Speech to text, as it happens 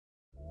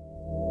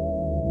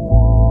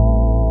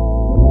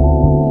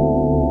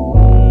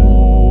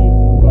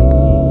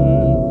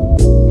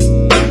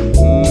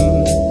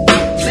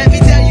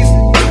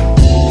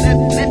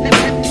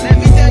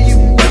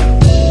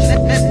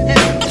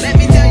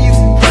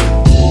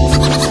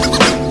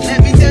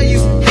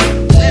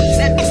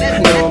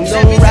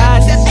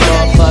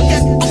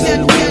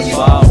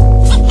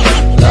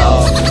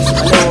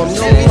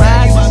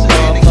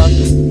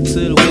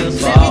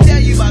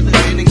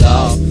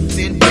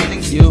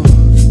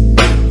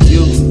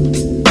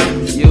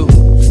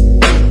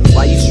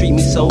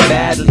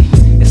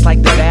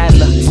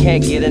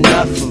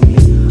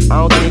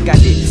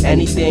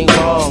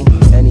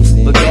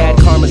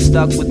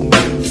stuck with me.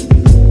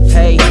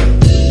 Hey,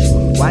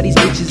 why these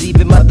bitches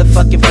even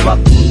motherfucking fuck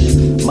with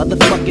me?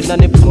 Motherfucking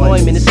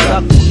unemployment is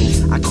stuck with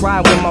me. I cry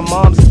when my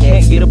moms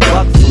can't get a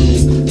buck from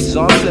me.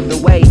 So I'm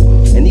flipping weight,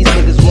 and these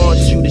niggas want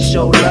you to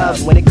show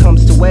love when it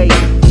comes to weight.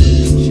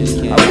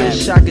 I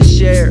wish I could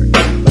share,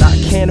 but I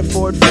can't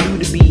afford for you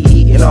to be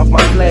eating off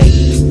my plate.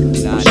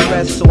 I'm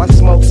stressed, so I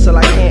smoke till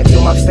I can't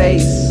feel my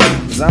face.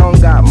 Cause I don't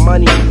got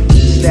money,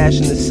 stash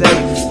in the safe.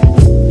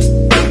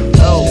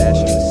 No, stash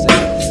in the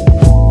safe.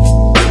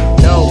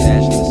 No,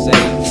 stash in the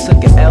safe.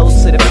 Took an L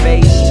to the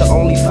face to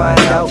only find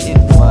out it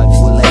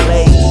was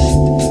laced.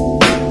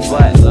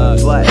 But,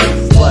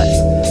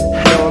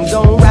 I know I'm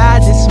gon'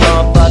 ride this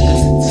motherfucker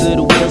till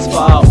the wheels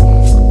fall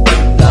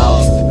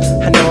off.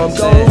 I know I'm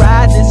gon'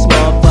 ride this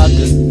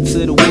motherfucker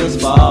till the wheels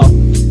fall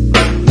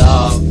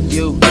off.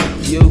 You,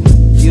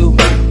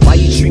 why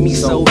you treat me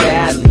so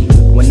badly?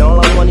 When all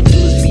I wanna do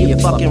is be a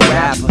fucking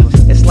rapper.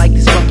 It's like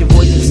this fucking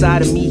voice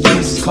inside of me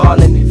keeps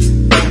calling,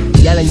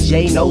 yelling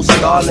J, no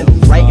stalling,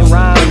 writing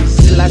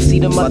rhymes till I see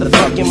the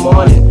motherfucking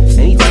morning. And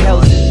he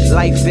tells me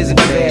life isn't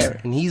fair,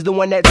 and he's the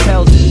one that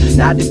tells me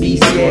not to be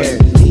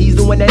scared. And he's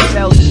the one that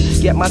tells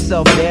me get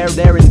myself there,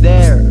 and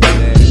there.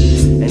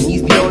 And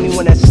he's the only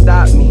one that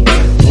stopped me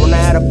when I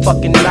had a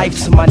fucking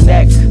knife to my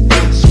neck,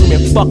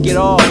 screaming fuck it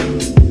all.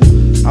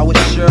 I was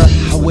sure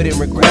I wouldn't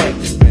regret.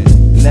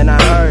 And then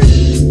I heard,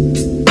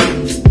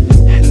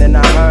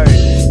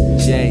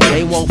 Jay,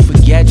 they won't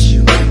forget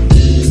you.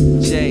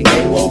 Jay,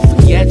 they won't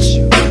forget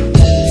you.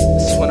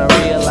 That's when I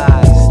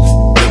realized.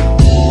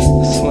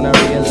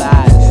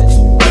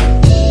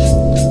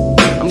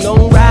 I'm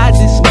gonna ride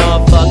this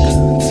motherfucker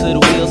till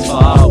the wheels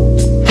fall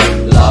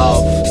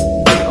off.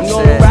 I'm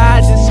gonna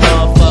ride this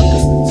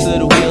motherfucker till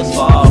the wheels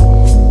fall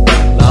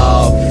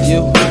off.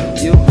 You,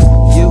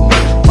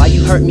 why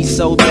you hurt me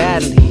so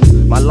badly?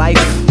 My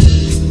life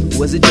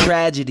was a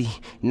tragedy.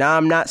 Now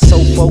I'm not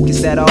so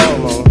focused at all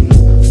on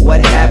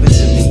what happened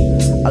to me.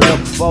 I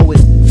look forward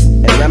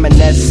and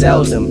reminisce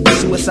seldom.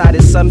 Suicide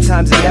is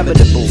sometimes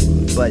inevitable,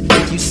 but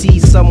if you see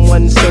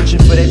someone searching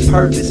for their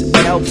purpose,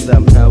 help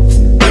them.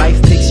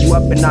 Life picks you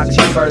up and knocks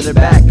you further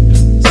back.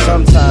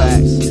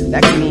 Sometimes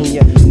that can mean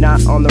you're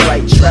not on the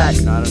right track.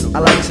 I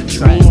like to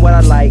dream what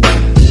I like.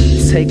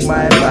 Take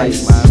my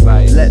advice.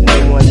 Let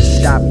no one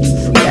stop you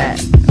from that.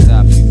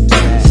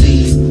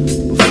 See,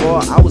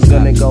 before I was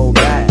gonna go